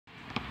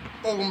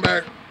Open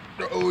back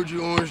the OG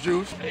orange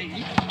juice.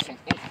 Hey,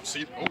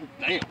 see, oh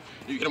damn.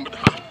 You hit him with the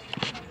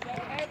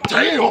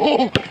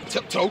damn!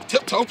 Tiptoe,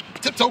 tiptoe,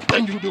 tiptoe.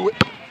 Then you do it.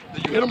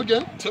 Then you hit him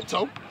again.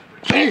 Tiptoe.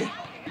 Damn!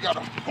 You gotta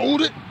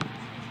hold it.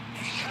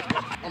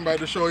 I'm about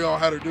to show y'all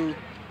how to do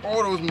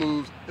all those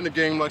moves in a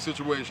game-like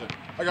situation.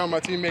 I got my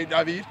teammate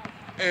David,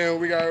 and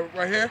we got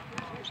right here,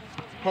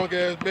 punk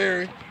ass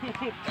Barry, and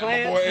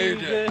my boy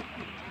AJ.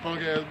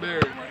 Punk ass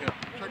Barry right here.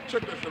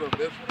 Check that shit up,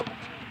 bitch.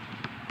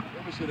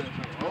 Let me see that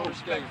shit.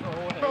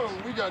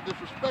 Oh, we got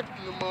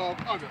disrespecting the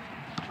motherfucker.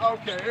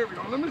 Okay, here we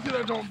go. Let me see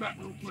that joint back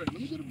real quick. Let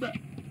me get it back.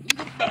 Let me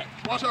get it back.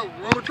 Watch out.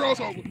 Run the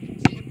crossover.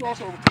 Run the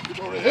crossover. You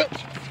go to the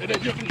hips, and then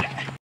get from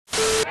that.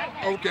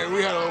 Okay,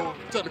 we had a little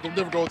technical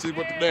difficulty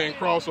with the dang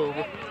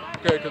crossover.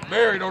 Okay, because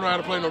Barry don't know how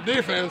to play no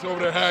defense over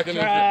there hacking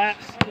and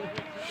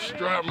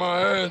strap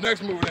my ass.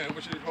 Next move then,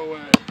 which is his whole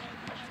ass.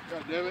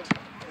 God damn it.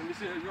 Let me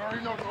see it. You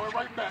already know. Throw it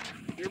right back.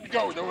 Here we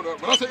go.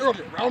 What I said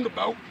earlier,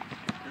 roundabout.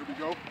 Here we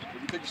go.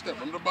 Let me take a step.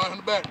 Remember the bottom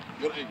and the back.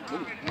 You gotta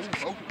move.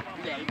 Oh,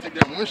 you gotta take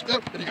that one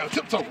step, and you gotta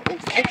tiptoe.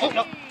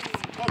 Oh.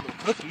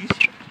 Cookies.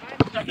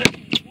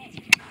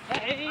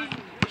 Hey.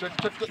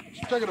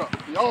 Check it up.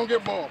 Y'all don't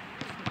get ball.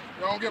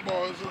 Y'all don't get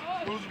ball. It's a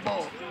lose the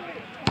ball.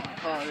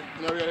 All right.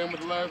 Now we got him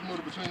with the last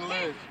move between the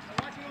legs.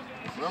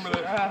 Remember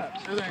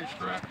that? It ain't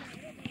strap.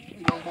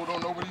 Youngboy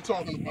don't know what he's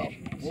talking about.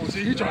 Well,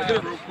 see, he trying to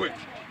get it real quick.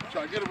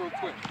 You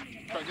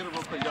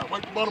gotta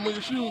wipe the bottom of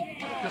your shoe.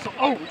 Get some,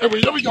 oh, there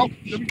we go.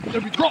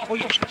 There we drop. Oh,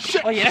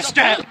 shit. Oh, yeah, that's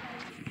strap.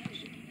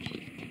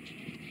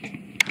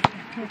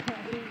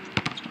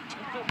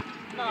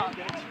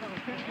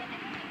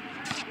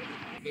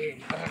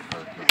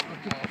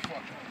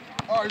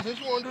 All right, since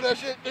you want to do that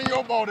shit, then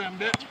your ball then,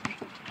 bitch.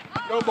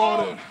 Your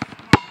ball then.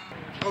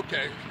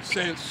 Okay,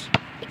 since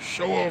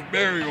show off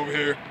Barry over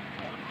here,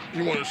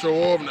 he want to show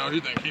off now. He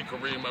think he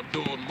Kareem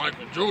Abdul and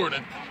Michael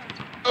Jordan.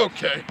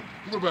 Okay,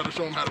 we're about to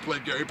show him how to play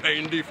Gary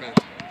Payton defense.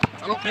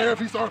 I don't care if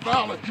he starts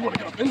fouling. You want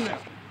to get up in there.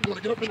 You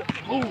want to get up in there.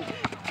 Boom.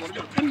 You want to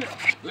get up in there.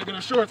 Look at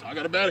the shorts. I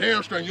got a bad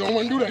hamstring. You don't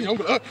want to do that. You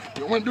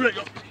don't want to do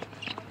that.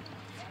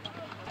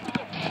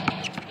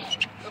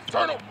 That's a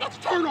turnover. That's a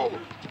turnover.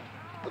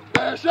 That's a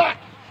bad shot.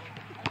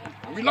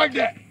 And we like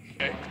that.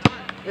 Okay,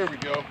 here we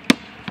go.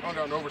 I don't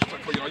got no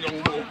respect for y'all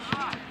young boys.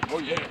 Oh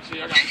yeah,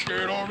 see, I got them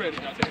scared already.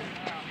 Goddamn.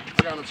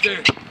 I got them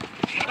scared.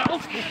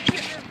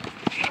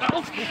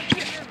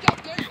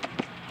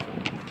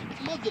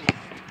 Mother.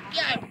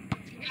 Yeah.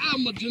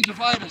 I'm a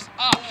gingivitis.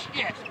 Oh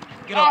shit.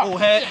 Get up,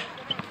 old head.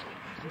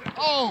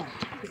 Oh.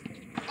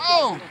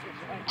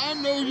 I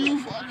know you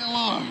fucking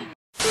lying.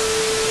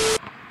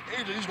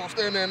 AJ, he's gonna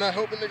stand there and not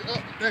help a nigga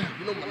up. Damn,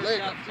 you know my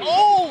leg.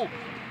 Oh!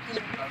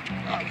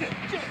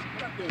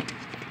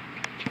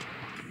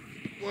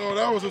 Well,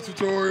 that was a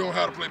tutorial on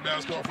how to play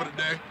basketball for the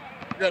day.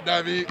 We got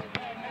David,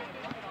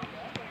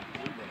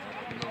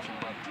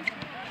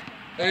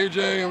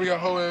 AJ, and we got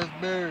whole ass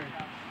Barry.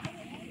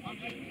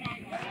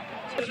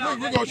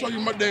 We're gonna show you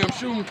my damn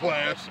shooting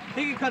class.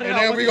 He can cut it and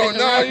out. Then we gonna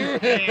know you.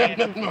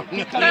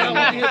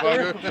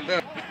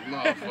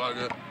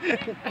 Motherfucker.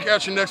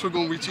 Catch you next week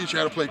when we teach you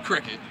how to play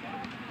cricket.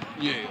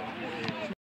 Yeah.